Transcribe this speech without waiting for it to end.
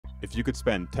If you could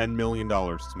spend $10 million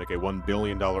to make a $1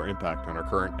 billion impact on our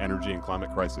current energy and climate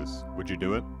crisis, would you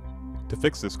do it? To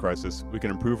fix this crisis, we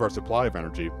can improve our supply of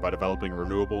energy by developing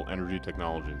renewable energy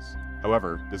technologies.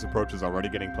 However, this approach is already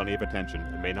getting plenty of attention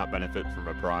and may not benefit from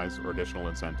a prize or additional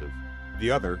incentive. The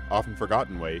other, often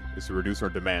forgotten way, is to reduce our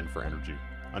demand for energy.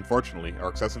 Unfortunately, our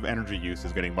excessive energy use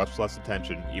is getting much less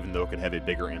attention even though it could have a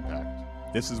bigger impact.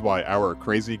 This is why our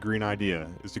crazy green idea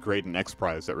is to create an X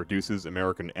Prize that reduces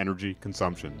American energy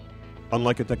consumption.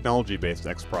 Unlike a technology-based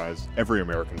X Prize, every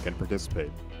American can participate.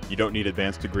 You don't need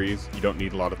advanced degrees, you don't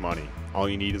need a lot of money. All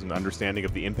you need is an understanding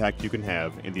of the impact you can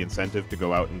have and the incentive to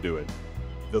go out and do it.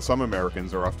 Though some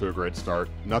Americans are off to a great start,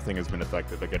 nothing has been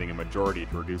effective at getting a majority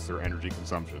to reduce their energy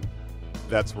consumption.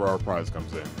 That's where our prize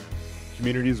comes in.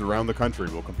 Communities around the country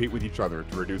will compete with each other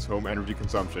to reduce home energy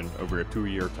consumption over a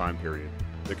 2-year time period.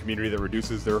 The community that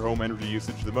reduces their home energy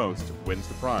usage the most wins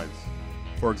the prize.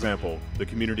 For example, the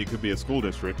community could be a school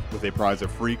district with a prize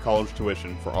of free college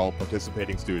tuition for all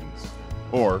participating students.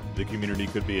 Or, the community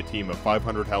could be a team of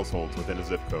 500 households within a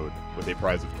zip code, with a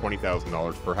prize of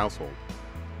 $20,000 per household.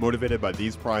 Motivated by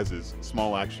these prizes,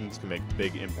 small actions can make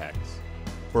big impacts.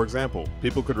 For example,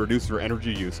 people could reduce their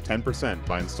energy use 10%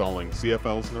 by installing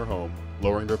CFLs in their home,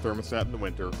 lowering their thermostat in the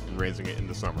winter, and raising it in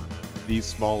the summer. These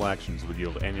small actions would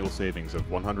yield annual savings of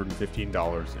 $115 and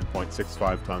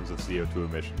 0.65 tons of CO2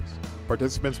 emissions.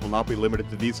 Participants will not be limited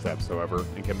to these steps, however,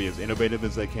 and can be as innovative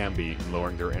as they can be in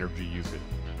lowering their energy usage.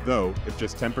 Though, if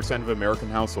just 10% of American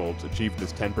households achieved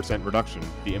this 10% reduction,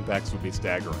 the impacts would be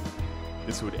staggering.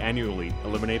 This would annually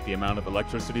eliminate the amount of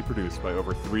electricity produced by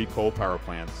over 3 coal power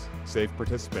plants, save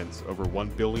participants over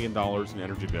 $1 billion in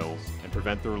energy bills, and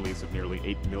prevent the release of nearly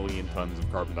 8 million tons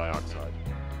of carbon dioxide.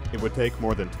 It would take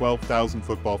more than 12,000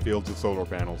 football fields of solar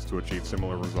panels to achieve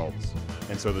similar results.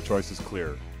 And so the choice is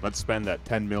clear. Let's spend that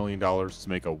 $10 million to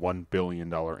make a $1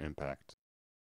 billion impact.